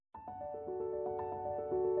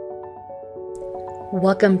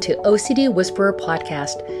Welcome to OCD Whisperer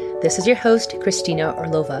Podcast. This is your host, Kristina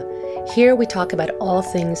Orlova. Here we talk about all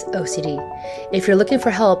things OCD. If you're looking for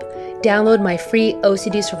help, download my free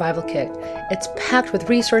OCD survival kit. It's packed with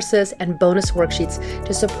resources and bonus worksheets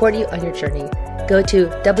to support you on your journey. Go to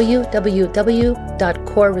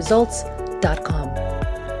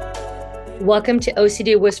www.coreresults.com. Welcome to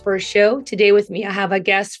OCD Whisperer Show. Today with me, I have a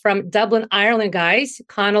guest from Dublin, Ireland, guys,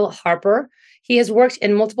 Conal Harpur. He has worked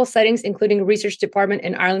in multiple settings, including a research department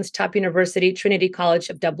in Ireland's top university, Trinity College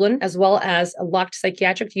of Dublin, as well as a locked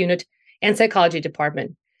psychiatric unit and psychology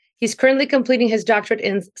department. He's currently completing his doctorate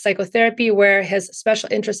in psychotherapy, where his special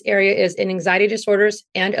interest area is in anxiety disorders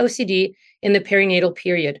and OCD in the perinatal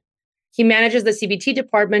period. He manages the CBT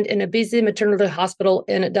department in a busy maternity hospital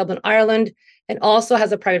in Dublin, Ireland, and also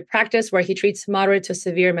has a private practice where he treats moderate to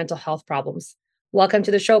severe mental health problems. Welcome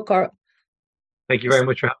to the show, Carl. Thank you very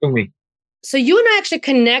much for having me. So you and I actually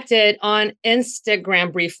connected on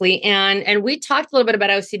Instagram briefly, and we talked a little bit about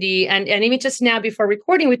OCD, and even just now before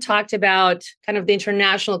recording, we talked about kind of the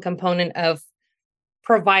international component of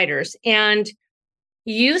providers. And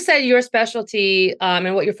you said your specialty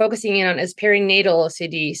and what you're focusing in on is perinatal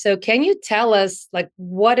OCD. So can you tell us, like,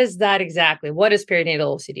 what is that exactly? What is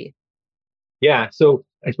perinatal OCD? Yeah, so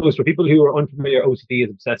I suppose for people who are unfamiliar, OCD is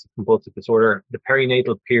obsessive-compulsive disorder. The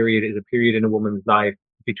perinatal period is a period in a woman's life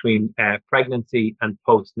between pregnancy and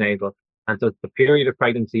postnatal. And so it's the period of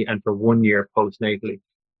pregnancy and for 1 year postnatally.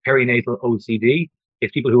 Perinatal OCD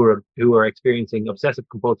is people who are experiencing obsessive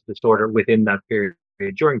compulsive disorder within that period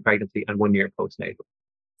during pregnancy and 1 year postnatal.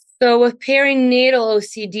 So with perinatal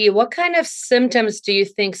OCD, what kind of symptoms do you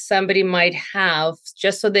think somebody might have,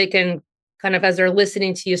 just so they can kind of, as they're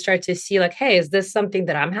listening to you, start to see like, hey, is this something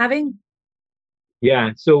that I'm having?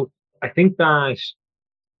 Yeah, so I think that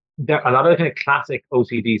there a lot of the kind of classic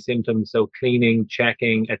OCD symptoms, so cleaning,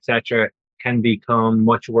 checking, etc., can become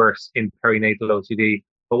much worse in perinatal OCD.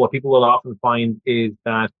 But what people will often find is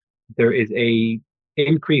that there is a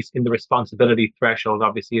increase in the responsibility threshold,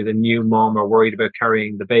 obviously, as a new mom or worried about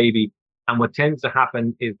carrying the baby. And what tends to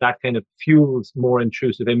happen is that kind of fuels more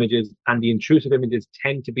intrusive images, and the intrusive images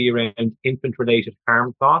tend to be around infant-related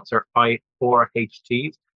harm thoughts, or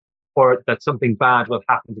IRHTs, or that something bad will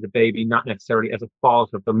happen to the baby, not necessarily as a fault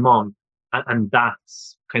of the mom. And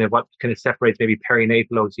that's kind of what kind of separates maybe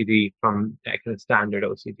perinatal OCD from kind of standard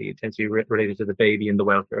OCD. It tends to be related to the baby and the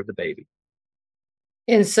welfare of the baby.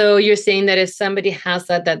 And so you're saying that if somebody has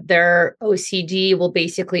that their OCD will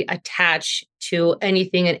basically attach to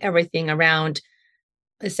anything and everything around,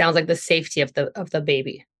 it sounds like the safety of the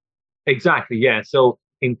baby. Exactly, yeah. So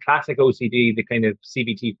in classic OCD, the kind of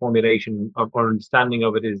CBT formulation or understanding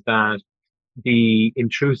of it is that the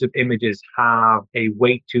intrusive images have a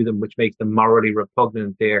weight to them, which makes them morally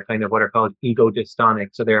repugnant. They're kind of what are called ego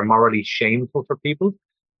dystonic. So they're morally shameful for people.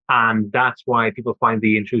 And that's why people find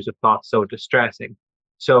the intrusive thoughts so distressing.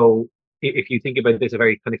 So if you think about this, a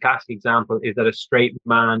very kind of classic example is that a straight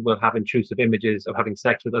man will have intrusive images of having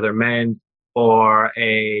sex with other men, or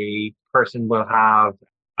a person will have,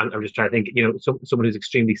 I'm just trying to think, someone who's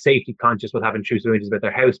extremely safety conscious will have intrusive images about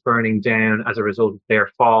their house burning down as a result of their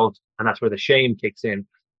fault. And that's where the shame kicks in.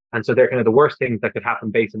 And so they're kind of the worst things that could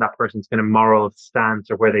happen based on that person's kind of moral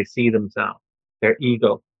stance or where they see themselves, their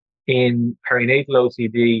ego. In perinatal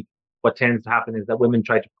OCD, what tends to happen is that women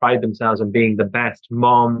try to pride themselves on being the best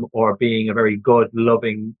mom or being a very good,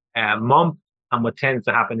 loving mom. And what tends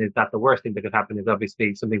to happen is that the worst thing that could happen is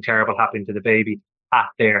obviously something terrible happening to the baby at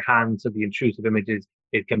their hands. So the intrusive images,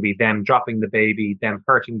 it can be them dropping the baby, them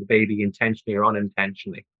hurting the baby intentionally or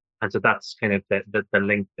unintentionally. And so that's kind of the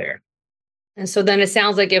link there. And so then it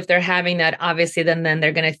sounds like if they're having that, obviously, then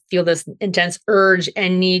they're going to feel this intense urge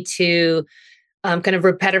and need to kind of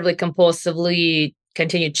repetitively, compulsively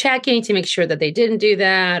continue checking to make sure that they didn't do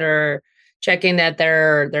that, or checking that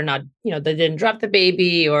they're not, they didn't drop the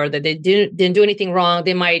baby, or that they didn't do anything wrong.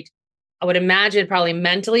 They might, I would imagine, probably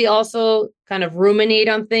mentally also kind of ruminate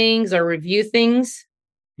on things or review things.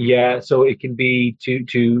 Yeah, so it can be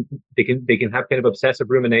they can have kind of obsessive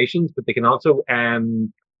ruminations, but they can also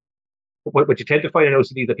what you tend to find in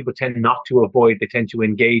OCD is that people tend not to avoid, they tend to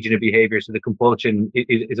engage in a behavior. So the compulsion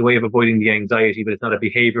is a way of avoiding the anxiety, but it's not a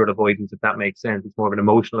behavioral avoidance, if that makes sense. It's more of an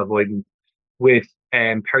emotional avoidance. With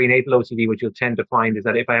perinatal OCD, what you'll tend to find is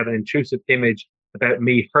that if I have an intrusive image about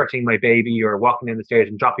me hurting my baby or walking down the stairs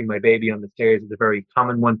and dropping my baby on the stairs, is a very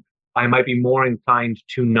common one, I might be more inclined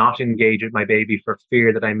to not engage with my baby for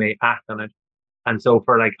fear that I may act on it. And so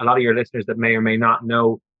for like a lot of your listeners that may or may not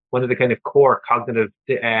know, one of the kind of core cognitive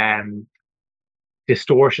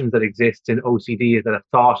distortions that exist in OCD is that a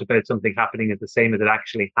thought about something happening is the same as it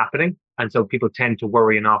actually happening. And so people tend to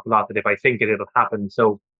worry an awful lot that if I think it, it'll happen.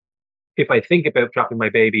 So if I think about dropping my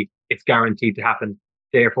baby, it's guaranteed to happen.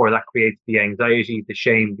 Therefore, that creates the anxiety, the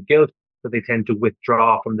shame, the guilt. So they tend to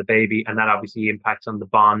withdraw from the baby. And that obviously impacts on the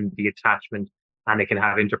bond, the attachment, and it can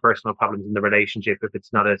have interpersonal problems in the relationship if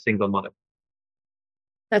it's not a single mother.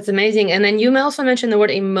 That's amazing. And then you also mentioned the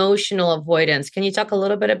word emotional avoidance. Can you talk a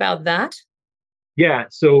little bit about that? Yeah.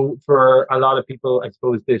 So for a lot of people, I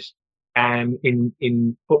suppose this in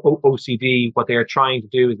OCD, what they are trying to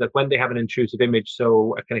do is that when they have an intrusive image,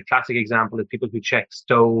 so a kind of classic example is people who check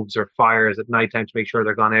stoves or fires at nighttime to make sure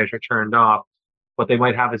they're gone out or turned off. What they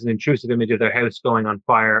might have is an intrusive image of their house going on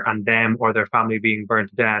fire and them or their family being burnt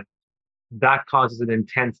to death. That causes an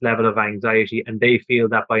intense level of anxiety, and they feel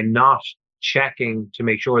that by not checking to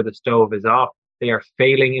make sure the stove is off, they are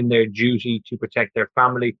failing in their duty to protect their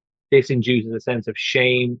family. This induces a sense of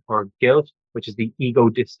shame or guilt, which is the ego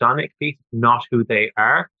dystonic piece, not who they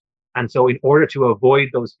are. And so in order to avoid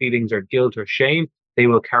those feelings or guilt or shame, they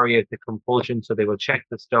will carry out the compulsion. So they will check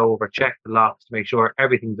the stove or check the locks to make sure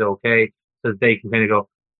everything's okay, so that they can kind of go,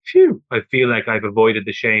 phew, I feel like I've avoided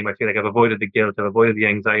the shame. I feel like I've avoided the guilt. I've avoided the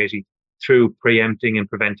anxiety through preempting and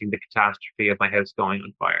preventing the catastrophe of my house going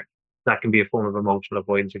on fire. That can be a form of emotional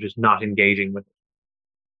avoidance or just not engaging with it.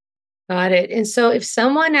 Got it. And so if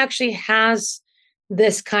someone actually has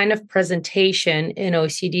this kind of presentation in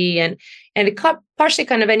OCD and it partially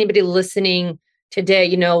kind of anybody listening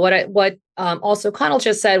today, what also Conal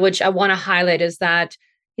just said, which I want to highlight is that,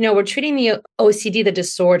 we're treating the OCD, the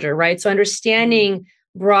disorder, right? So understanding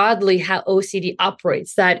broadly how OCD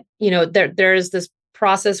operates, that, there's this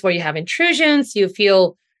process where you have intrusions, you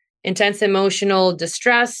feel intense emotional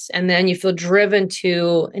distress, and then you feel driven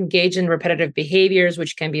to engage in repetitive behaviors,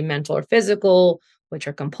 which can be mental or physical, which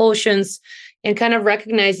are compulsions, and kind of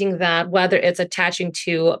recognizing that whether it's attaching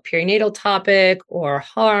to a perinatal topic or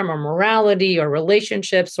harm or morality or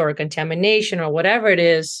relationships or contamination or whatever it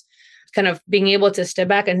is, kind of being able to step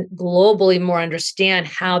back and globally more understand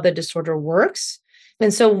how the disorder works.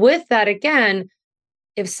 And so with that, again,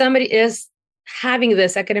 if somebody is having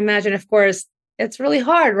this, I can imagine, of course, it's really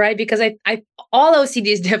hard, right? Because I all OCD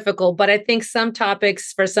is difficult, but I think some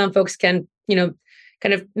topics for some folks can,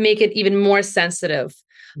 kind of make it even more sensitive.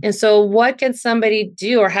 And so what can somebody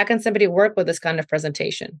do, or how can somebody work with this kind of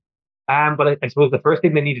presentation? But I suppose the first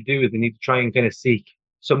thing they need to do is they need to try and kind of seek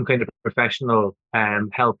some kind of professional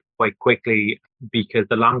help quite quickly, because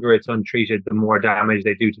the longer it's untreated, the more damage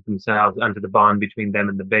they do to themselves and to the bond between them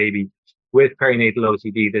and the baby. With perinatal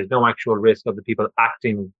OCD, there's no actual risk of the people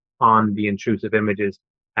acting on the intrusive images.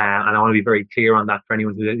 And I want to be very clear on that for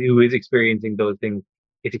anyone who is experiencing those things.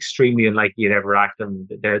 It's extremely unlikely you'd ever act on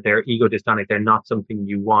them. They're ego dystonic. They're not something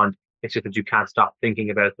you want. It's just that you can't stop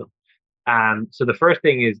thinking about them. So the first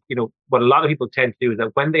thing is, what a lot of people tend to do is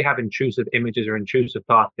that when they have intrusive images or intrusive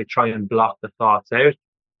thoughts, they try and block the thoughts out.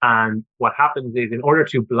 And what happens is, in order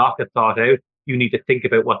to block a thought out, you need to think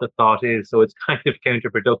about what the thought is. So it's kind of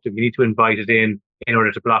counterproductive. You need to invite it in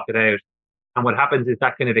order to block it out. And what happens is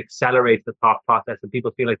that kind of accelerates the thought process, and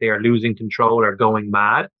people feel like they are losing control or going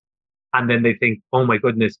mad. And then they think, oh my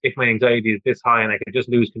goodness, if my anxiety is this high and I could just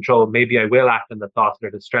lose control, maybe I will act on the thoughts that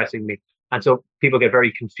are distressing me. And so people get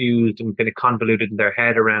very confused and kind of convoluted in their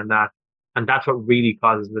head around that. And that's what really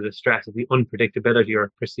causes the distress, is the unpredictability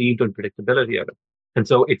or perceived unpredictability of it. And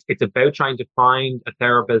so it's about trying to find a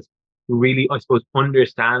therapist who really, I suppose,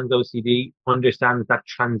 understands OCD, understands that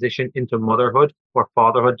transition into motherhood or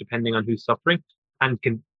fatherhood, depending on who's suffering, and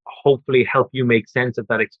can hopefully help you make sense of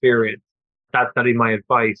that experience. That'd be my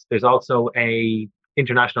advice. There's also a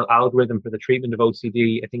international algorithm for the treatment of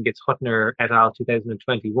OCD. I think it's Hutner et al.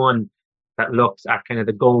 2021 that looks at kind of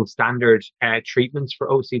the gold standard treatments for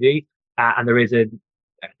OCD. And there is an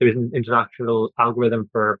international algorithm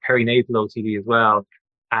for perinatal OCD as well.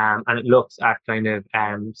 And it looks at kind of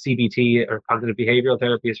CBT or cognitive behavioral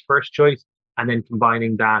therapy as first choice, and then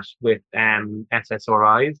combining that with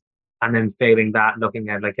SSRIs, and then failing that, looking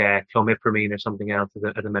at like a clomipramine or something else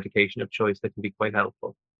as a medication of choice that can be quite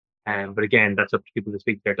helpful. But again, that's up to people to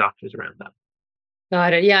speak to their doctors around that.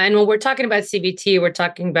 Got it. Yeah. And when we're talking about CBT, we're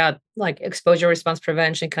talking about like exposure response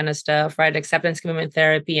prevention kind of stuff, right? Acceptance commitment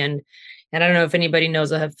therapy. And I don't know if anybody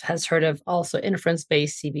knows or has heard of also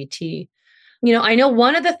inference-based CBT. I know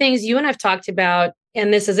one of the things you and I've talked about,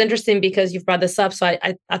 and this is interesting because you've brought this up, so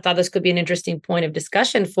I thought this could be an interesting point of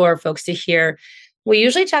discussion for folks to hear. We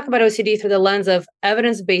usually talk about OCD through the lens of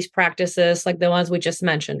evidence-based practices like the ones we just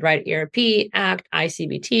mentioned, right? ERP, ACT,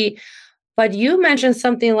 ICBT. But you mentioned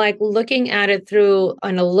something like looking at it through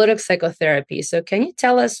analytic psychotherapy. So can you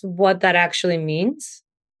tell us what that actually means?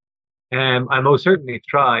 I most certainly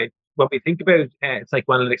try. When we think about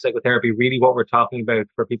psychoanalytic psychotherapy, really what we're talking about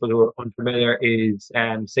for people who are unfamiliar is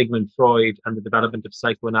Sigmund Freud and the development of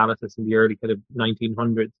psychoanalysis in the early kind of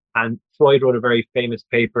 1900s. And Freud wrote a very famous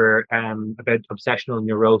paper about obsessional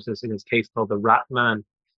neurosis in his case called the Rat Man.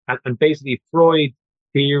 And basically, Freud's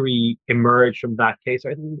theory emerged from that case, I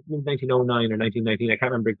think in 1909 or 1919, I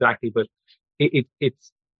can't remember exactly, but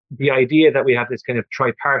it's the idea that we have this kind of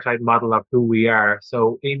tripartite model of who we are.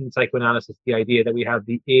 So in psychoanalysis, the idea that we have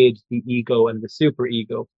the id, the ego, and the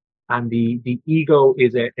superego. And the ego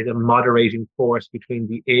is a moderating force between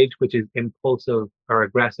the id, which is impulsive or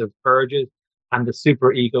aggressive urges, and the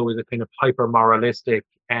superego is a kind of hyper moralistic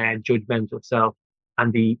and judgmental self.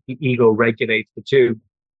 And the ego regulates the two.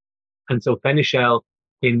 And so Fenichel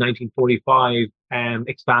in 1945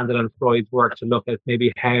 expanded on Freud's work to look at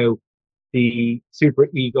maybe how the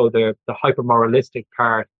superego, the hypermoralistic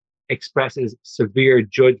part, expresses severe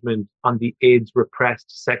judgment on the id's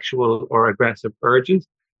repressed sexual or aggressive urges.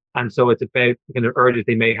 And so it's about the kind of urges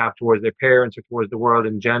they may have towards their parents or towards the world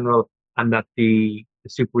in general, and that the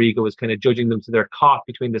superego is kind of judging them. So they're caught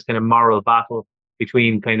between this kind of moral battle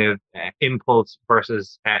between kind of impulse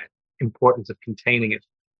versus importance of containing it.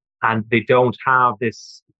 And they don't have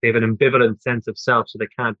this, they have an ambivalent sense of self, so they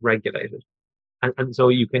can't regulate it. And so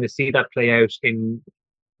you kind of see that play out in,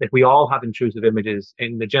 like, we all have intrusive images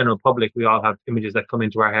in the general public. We all have images that come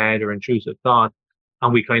into our head or intrusive thoughts,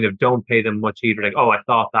 and we kind of don't pay them much heed. Like, oh, I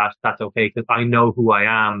thought that, that's okay, because I know who I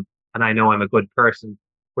am and I know I'm a good person.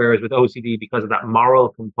 Whereas with OCD, because of that moral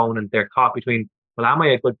component, they're caught between, well, am I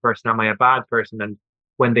a good person? Am I a bad person? And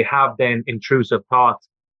when they have then intrusive thoughts,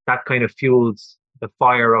 that kind of fuels the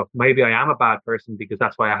fire of maybe I am a bad person because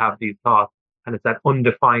that's why I have these thoughts. And it's that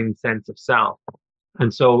undefined sense of self.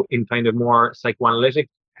 And so in kind of more psychoanalytic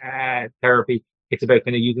therapy, it's about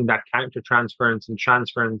kind of using that counter transference and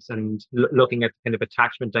transference and looking at kind of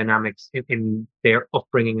attachment dynamics in their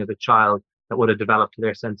upbringing as a child that would have developed to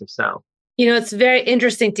their sense of self. It's very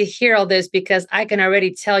interesting to hear all this because I can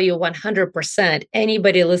already tell you 100%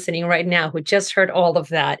 anybody listening right now who just heard all of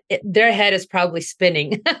that, their head is probably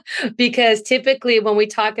spinning because typically when we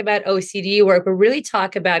talk about OCD work, we really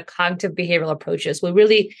talk about cognitive behavioral approaches. We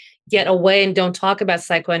really get away and don't talk about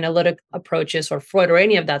psychoanalytic approaches or Freud or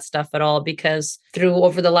any of that stuff at all, because through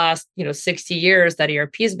over the last, 60 years that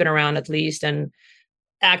ERP has been around at least, and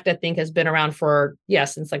ACT, I think, has been around for,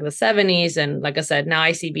 since like the 70s. And like I said, now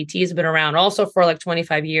ICBT has been around also for like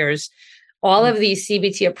 25 years. All of these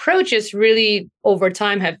CBT approaches really over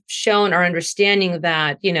time have shown our understanding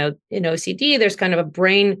that, in OCD, there's kind of a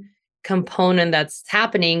brain component that's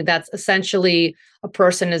happening that's essentially a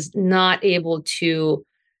person is not able to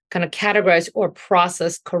kind of categorize or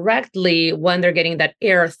process correctly when they're getting that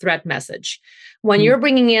error threat message. When you're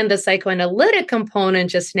bringing in the psychoanalytic component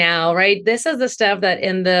just now, right? This is the stuff that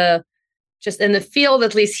in the field,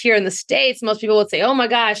 at least here in the States, most people would say, oh my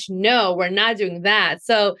gosh, no, we're not doing that.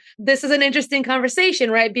 So this is an interesting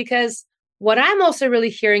conversation, right? Because what I'm also really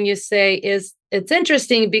hearing you say is it's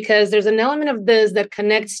interesting because there's an element of this that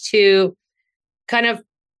connects to kind of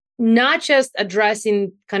not just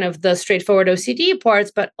addressing kind of the straightforward OCD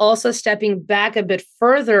parts, but also stepping back a bit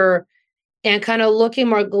further and kind of looking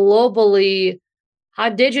more globally. How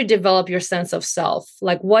did you develop your sense of self?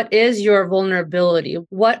 Like, what is your vulnerability?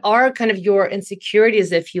 What are kind of your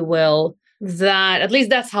insecurities, if you will, that at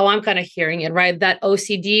least that's how I'm kind of hearing it, right? That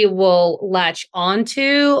OCD will latch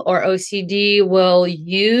onto or OCD will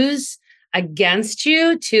use against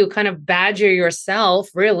you to kind of badger yourself,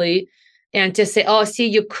 really, and to say, oh, see,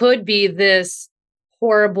 you could be this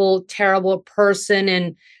horrible, terrible person.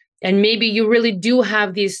 And maybe you really do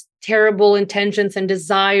have these terrible intentions and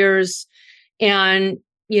desires. And,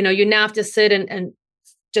 you now have to sit and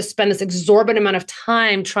just spend this exorbitant amount of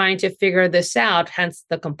time trying to figure this out, hence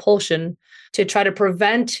the compulsion to try to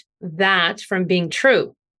prevent that from being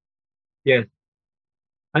true. Yeah.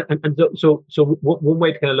 And so one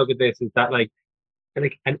way to kind of look at this is that like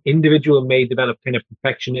an individual may develop kind of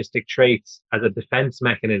perfectionistic traits as a defense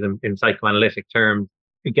mechanism in psychoanalytic terms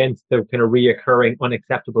against the kind of reoccurring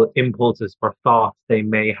unacceptable impulses or thoughts they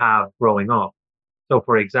may have growing up. So,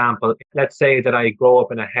 for example, let's say that I grow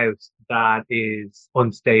up in a house that is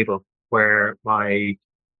unstable, where my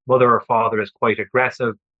mother or father is quite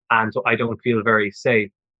aggressive, and so I don't feel very safe.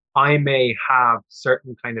 I may have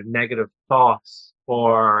certain kind of negative thoughts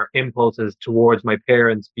or impulses towards my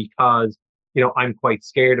parents because, I'm quite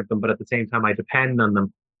scared of them, but at the same time, I depend on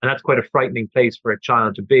them. And that's quite a frightening place for a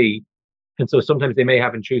child to be. And so sometimes they may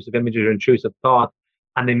have intrusive images or intrusive thoughts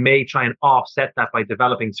And they may try and offset that by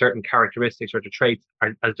developing certain characteristics or traits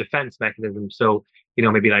as defense mechanisms. So,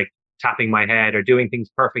 maybe like tapping my head or doing things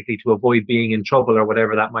perfectly to avoid being in trouble or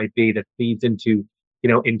whatever that might be, that feeds into,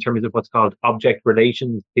 in terms of what's called object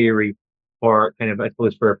relations theory, or kind of, I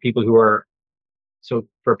suppose, for people who are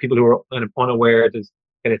kind of unaware, there's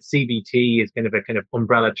kind of CBT is kind of a kind of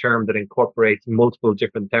umbrella term that incorporates multiple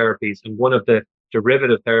different therapies. And one of the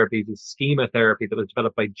derivative therapies is schema therapy that was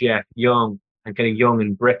developed by Jeff Young, and kind of Young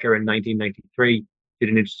and Bricker in 1993 did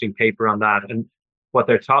an interesting paper on that. And what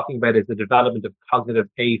they're talking about is the development of cognitive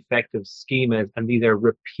affective schemas. And these are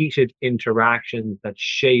repeated interactions that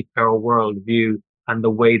shape our worldview and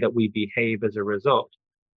the way that we behave as a result.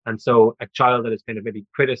 And so a child that is kind of maybe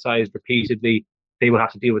criticized repeatedly, they will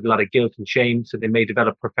have to deal with a lot of guilt and shame. So they may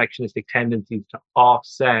develop perfectionistic tendencies to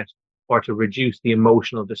offset or to reduce the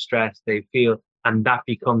emotional distress they feel. And that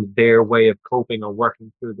becomes their way of coping or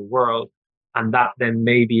working through the world. And that then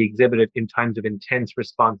may be exhibited in times of intense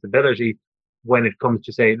responsibility when it comes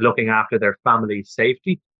to, say, looking after their family's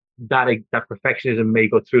safety. That perfectionism may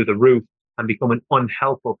go through the roof and become an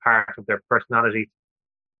unhelpful part of their personality,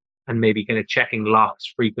 and maybe kind of checking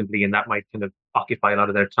locks frequently. And that might kind of occupy a lot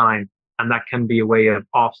of their time. And that can be a way of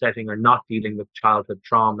offsetting or not dealing with childhood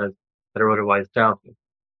traumas that are otherwise dealt with.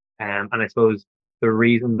 And I suppose the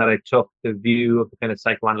reason that I took the view of the kind of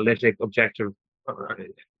psychoanalytic object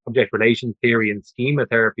relation theory and schema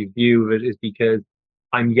therapy view of it is because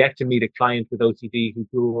I'm yet to meet a client with OCD who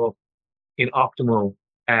grew up in optimal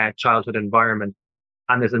childhood environment.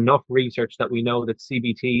 And there's enough research that we know that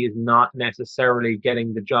CBT is not necessarily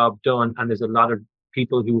getting the job done. And there's a lot of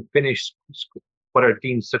people who finish what are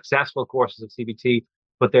deemed successful courses of CBT,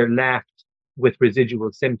 but they're left with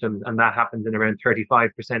residual symptoms. And that happens in around 35%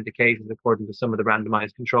 of cases, according to some of the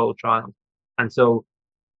randomized controlled trials. And so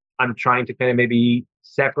I'm trying to kind of maybe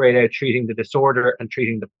separate out treating the disorder and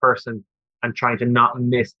treating the person, and trying to not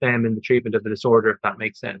miss them in the treatment of the disorder, if that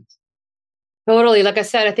makes sense. Totally. Like I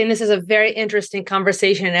said, I think this is a very interesting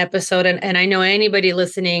conversation and episode. And I know anybody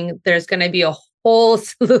listening, there's going to be a whole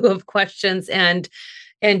slew of questions and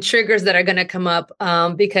triggers that are going to come up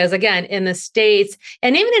because, again, in the States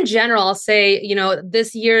and even in general, I'll say,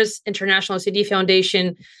 this year's International OCD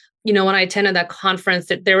Foundation, when I attended that conference,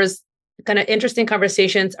 that there was kind of interesting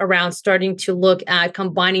conversations around starting to look at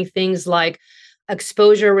combining things like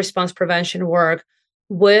exposure response prevention work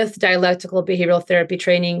with dialectical behavioral therapy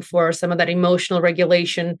training for some of that emotional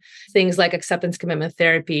regulation, things like acceptance commitment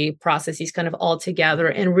therapy processes kind of all together,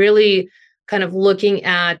 and really kind of looking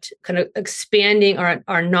at kind of expanding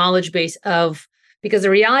our knowledge base of, because the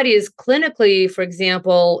reality is clinically, for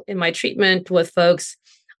example, in my treatment with folks,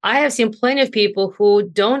 I have seen plenty of people who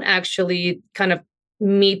don't actually kind of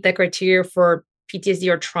meet the criteria for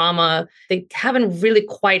PTSD or trauma. They haven't really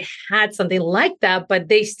quite had something like that, but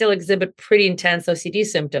they still exhibit pretty intense OCD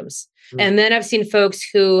symptoms. And then I've seen folks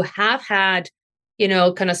who have had,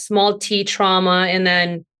 kind of small T trauma and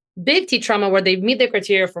then big T trauma where they meet the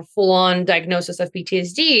criteria for full-on diagnosis of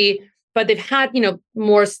PTSD, but they've had,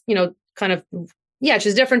 more, kind of,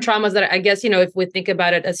 just different traumas that I guess, if we think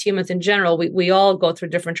about it as humans in general, we all go through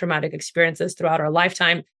different traumatic experiences throughout our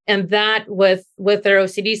lifetime. And that with their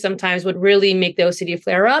OCD sometimes would really make the OCD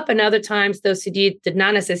flare up. And other times the OCD did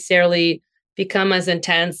not necessarily become as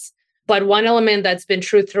intense. But one element that's been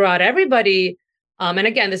true throughout everybody, and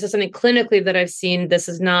again, this is something clinically that I've seen, this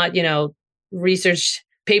is not, research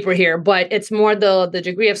paper here, but it's more the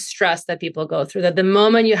degree of stress that people go through, that the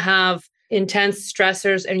moment you have intense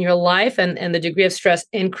stressors in your life and the degree of stress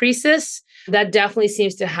increases, that definitely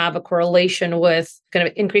seems to have a correlation with kind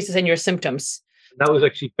of increases in your symptoms. That was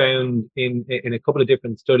actually found in a couple of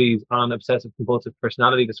different studies on obsessive compulsive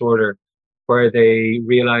personality disorder, where they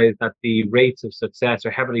realized that the rates of success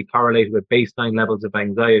are heavily correlated with baseline levels of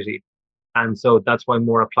anxiety. And so that's why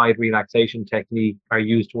more applied relaxation techniques are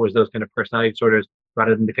used towards those kind of personality disorders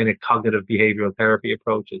rather than the kind of cognitive behavioral therapy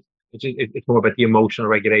approaches. It's more about the emotional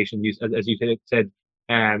regulation use, as you said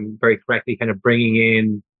very correctly, kind of bringing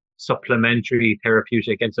in supplementary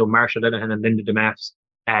therapeutic. And so Marshall Linehan and Linda DeMeff's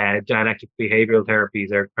dialectic behavioral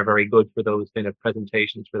therapies are very good for those kind of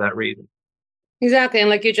presentations for that reason. Exactly. And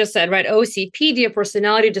like you just said, right, OCPD, a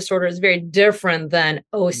personality disorder, is very different than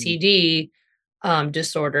OCD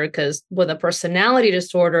disorder, because with a personality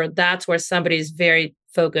disorder, that's where somebody's very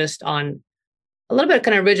focused on a little bit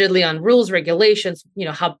kind of rigidly on rules, regulations,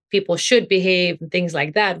 how people should behave and things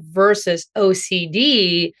like that, versus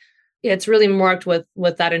OCD, it's really marked with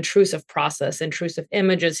that intrusive process, intrusive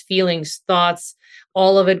images, feelings, thoughts.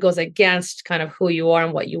 All of it goes against kind of who you are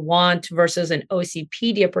and what you want versus an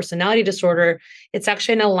OCPD, a personality disorder. It's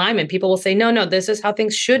actually an alignment. People will say, no, this is how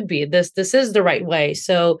things should be. This is the right way.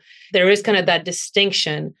 So there is kind of that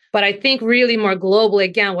distinction. But I think really more globally,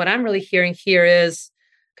 again, what I'm really hearing here is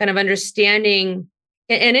kind of understanding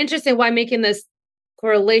and interesting why making this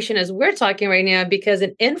correlation as we're talking right now, because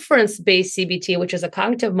an inference-based CBT, which is a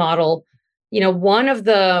cognitive model, one of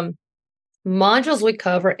the modules we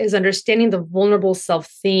cover is understanding the vulnerable self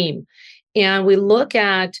theme. And we look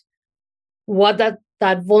at what that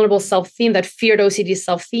vulnerable self theme, that feared OCD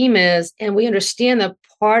self theme is, and we understand that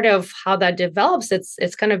part of how that develops,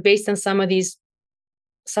 it's kind of based on some of these,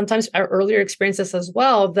 sometimes our earlier experiences as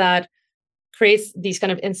well, that creates these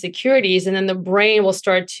kind of insecurities. And then the brain will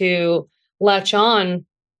start to latch on,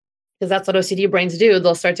 because that's what OCD brains do.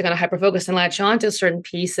 They'll start to kind of hyperfocus and latch on to certain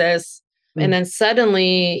pieces. And then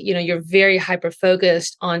suddenly, you're very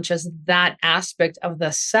hyper-focused on just that aspect of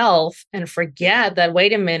the self and forget that,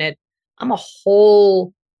 wait a minute, I'm a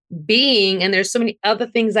whole being and there's so many other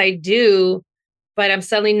things I do, but I'm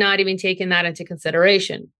suddenly not even taking that into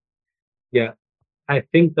consideration. Yeah. I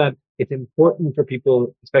think that it's important for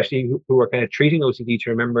people, especially who are kind of treating OCD, to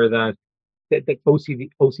remember that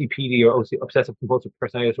OCPD or obsessive-compulsive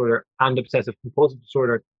personality disorder and obsessive-compulsive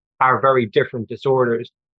disorder are very different disorders,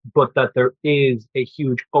 but that there is a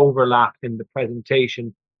huge overlap in the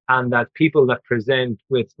presentation, and that people that present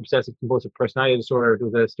with obsessive-compulsive personality disorder, there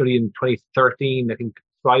was a study in 2013, I think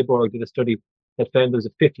Freiburg did a study that found there's a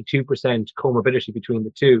 52% comorbidity between the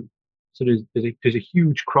two. So there's a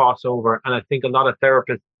huge crossover, and I think a lot of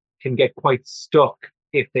therapists can get quite stuck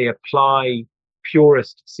if they apply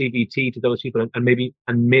purist CBT to those people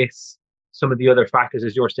and miss some of the other factors,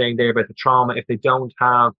 as you're saying there, about the trauma. If they don't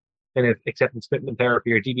have kind of acceptance commitment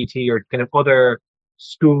therapy or DBT or kind of other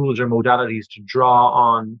schools or modalities to draw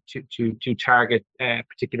on to target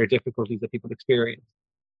particular difficulties that people experience.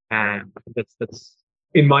 That's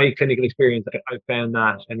in my clinical experience, I found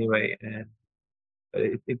that anyway.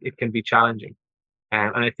 It can be challenging.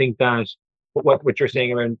 And I think that what you're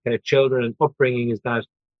saying around kind of children and upbringing is that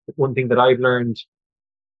one thing that I've learned,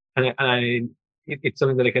 it's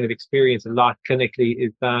something that I kind of experience a lot clinically,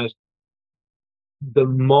 is that the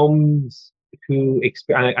mums who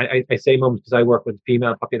I say mums because I work with the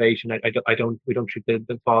female population. We don't treat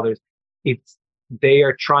the fathers. They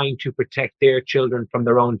are trying to protect their children from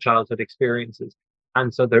their own childhood experiences,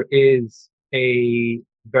 and so there is a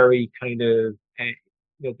very kind of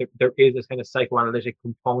there is this kind of psychoanalytic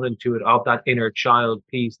component to it, of that inner child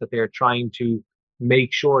piece, that they're trying to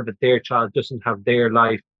make sure that their child doesn't have their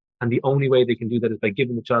life. And the only way they can do that is by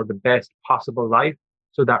giving the child the best possible life.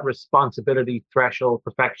 So that responsibility threshold,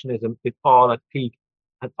 perfectionism, is all at peak.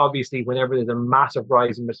 And obviously, whenever there's a massive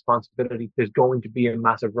rise in responsibility, there's going to be a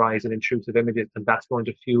massive rise in intrusive images, and that's going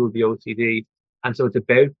to fuel the OCD. And so it's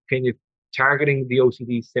about kind of targeting the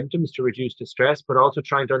OCD symptoms to reduce distress, but also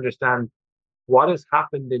trying to understand what has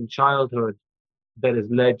happened in childhood that has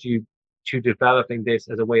led you to developing this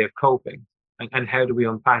as a way of coping, and how do we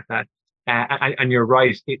unpack that? And you're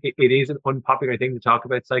right, it is an unpopular thing to talk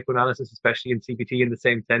about psychoanalysis, especially in CBT, in the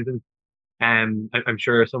same sentence. I'm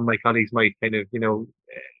sure some of my colleagues might kind of,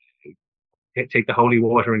 take the holy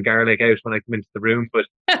water and garlic out when I come into the room. But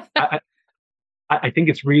I think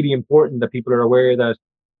it's really important that people are aware that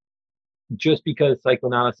just because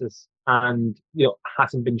psychoanalysis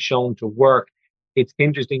hasn't been shown to work, it's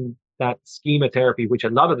interesting that schema therapy, which a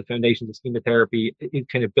lot of the foundations of schema therapy is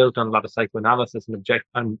kind of built on a lot of psychoanalysis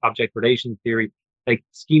and object relations theory. Like,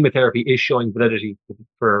 schema therapy is showing validity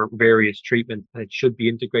for various treatments, and it should be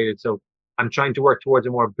integrated. So I'm trying to work towards a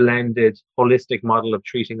more blended, holistic model of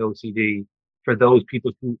treating OCD for those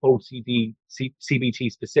people who OCD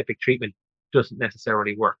CBT specific treatment doesn't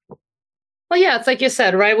necessarily work for. Well, yeah, it's like you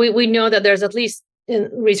said, right? We know that there's at least,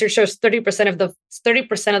 research shows 30% of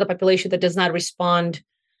the population that does not respond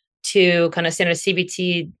to kind of standard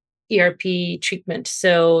CBT ERP treatment.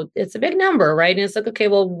 So it's a big number, right? And it's like, okay,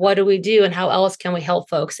 well, what do we do and how else can we help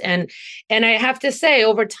folks? And I have to say,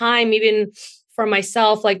 over time, even for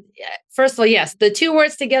myself, like, first of all, yes, the two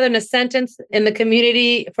words together in a sentence in the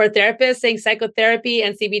community for therapists saying psychotherapy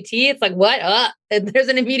and CBT, it's like, what? There's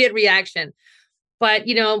an immediate reaction. But,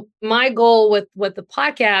 my goal with the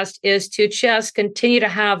podcast is to just continue to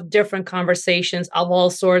have different conversations of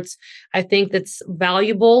all sorts. I think that's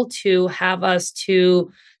valuable to have us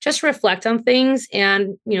to just reflect on things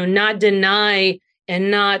and, not deny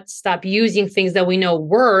and not stop using things that we know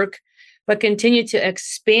work, but continue to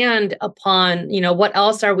expand upon, what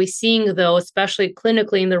else are we seeing, though, especially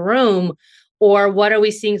clinically in the room, Or what are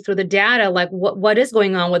we seeing through the data? Like what is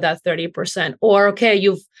going on with that 30%? Or, okay,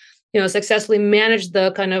 you've, successfully managed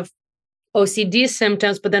the kind of OCD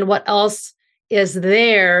symptoms, but then what else is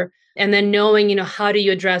there? And then knowing, how do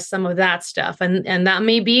you address some of that stuff? And that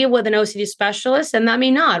may be with an OCD specialist, and that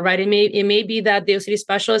may not, right? It may be that the OCD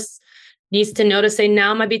specialist needs to know to say,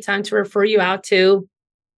 now might be time to refer you out to,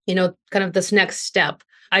 kind of this next step.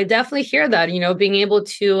 I definitely hear that, being able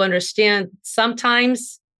to understand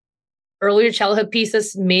sometimes earlier childhood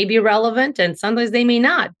pieces may be relevant and sometimes they may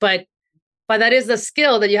not, but that is a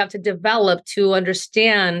skill that you have to develop to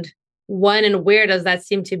understand when and where does that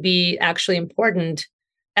seem to be actually important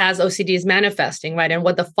as OCD is manifesting, right? And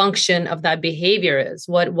what the function of that behavior is.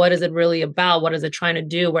 What is it really about? What is it trying to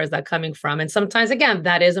do? Where is that coming from? And sometimes, again,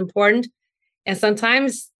 that is important. And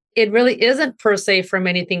sometimes it really isn't per se from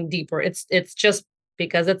anything deeper. It's just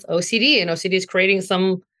because it's OCD and OCD is creating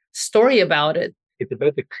some story about it. It's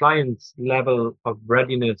about the client's level of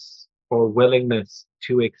readiness or willingness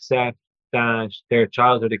to accept that their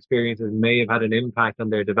childhood experiences may have had an impact on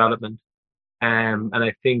their development. And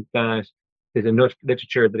I think that there's enough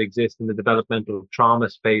literature that exists in the developmental trauma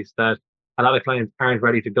space that a lot of clients aren't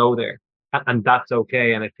ready to go there. And that's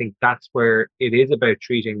okay. And I think that's where it is about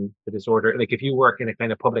treating the disorder. Like if you work in a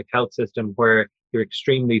kind of public health system where you're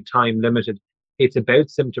extremely time limited, it's about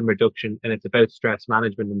symptom reduction and it's about stress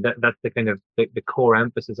management. And that's the kind of the core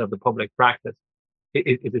emphasis of the public practice.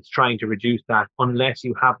 It's trying to reduce that unless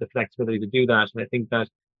you have the flexibility to do that. And I think that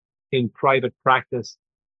in private practice,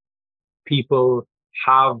 people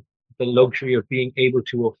have the luxury of being able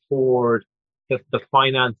to afford the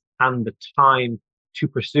finance and the time to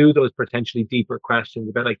pursue those potentially deeper questions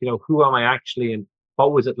about, like, who am I actually, and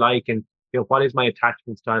what was it like, and what is my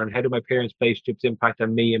attachment style, and how do my parents' relationships impact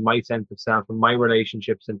on me and my sense of self and my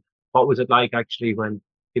relationships, and what was it like actually when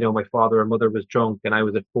my father or mother was drunk and I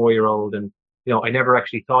was a 4-year-old, and I never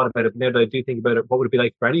actually thought about it, but now that I do think about it, what would it be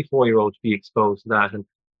like for any 4-year-old to be exposed to that? And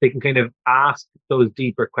they can kind of ask those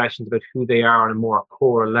deeper questions about who they are on a more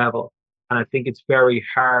core level. And I think it's very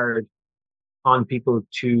hard on people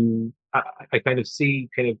to, I kind of see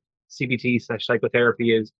kind of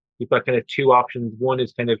CBT/psychotherapy is, you've got kind of two options. One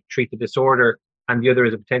is kind of treat the disorder, and the other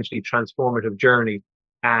is a potentially transformative journey.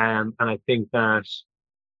 And I think that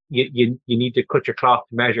you need to cut your cloth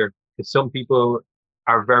to measure, because some people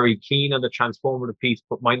are very keen on the transformative piece,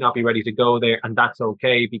 but might not be ready to go there. And that's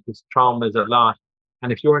okay, because trauma is a lot.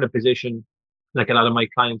 And if you're in a position, like a lot of my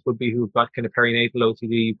clients would be, who've got kind of perinatal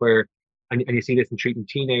OCD, where, and you see this in treating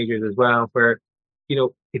teenagers as well, where,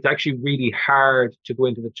 it's actually really hard to go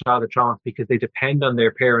into the childhood trauma because they depend on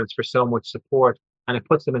their parents for so much support. And it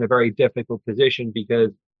puts them in a very difficult position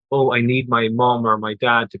because, I need my mom or my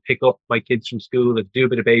dad to pick up my kids from school and do a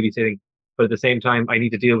bit of babysitting. But at the same time, I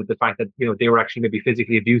need to deal with the fact that, they were actually maybe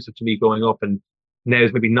physically abusive to me growing up, and now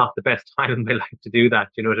is maybe not the best time in my life to do that.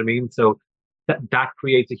 You know what I mean? So that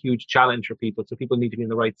creates a huge challenge for people. So people need to be in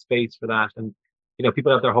the right space for that. And,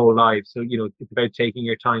 people have their whole lives. So, it's about taking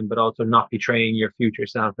your time, but also not betraying your future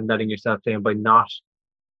self and letting yourself down by not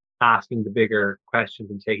asking the bigger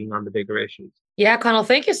questions and taking on the bigger issues. Yeah, Conal,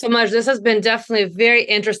 thank you so much. This has been definitely a very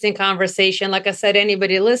interesting conversation. Like I said,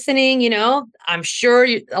 anybody listening, I'm sure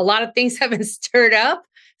a lot of things have been stirred up.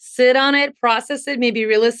 Sit on it, process it, maybe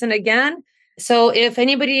re-listen again. So if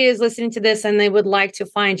anybody is listening to this and they would like to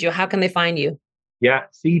find you, how can they find you? Yeah,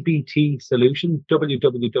 CBT Solutions,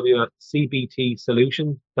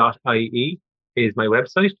 www.cbtsolutions.ie is my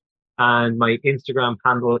website. And my Instagram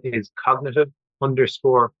handle is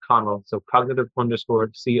cognitive_Conal. So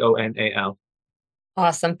cognitive_CONAL.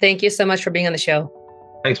 Awesome. Thank you so much for being on the show.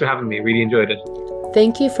 Thanks for having me. Really enjoyed it.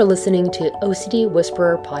 Thank you for listening to OCD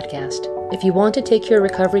Whisperer Podcast. If you want to take your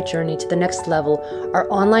recovery journey to the next level, our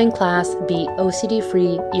online class, Be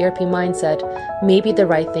OCD-Free ERP Mindset, may be the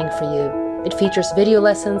right thing for you. It features video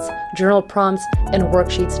lessons, journal prompts, and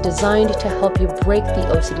worksheets designed to help you break the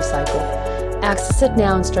OCD cycle. Access it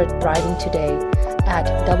now and start thriving today at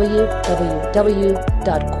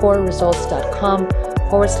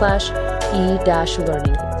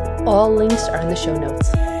www.coreresults.com/e-learning. All links are in the show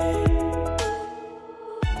notes.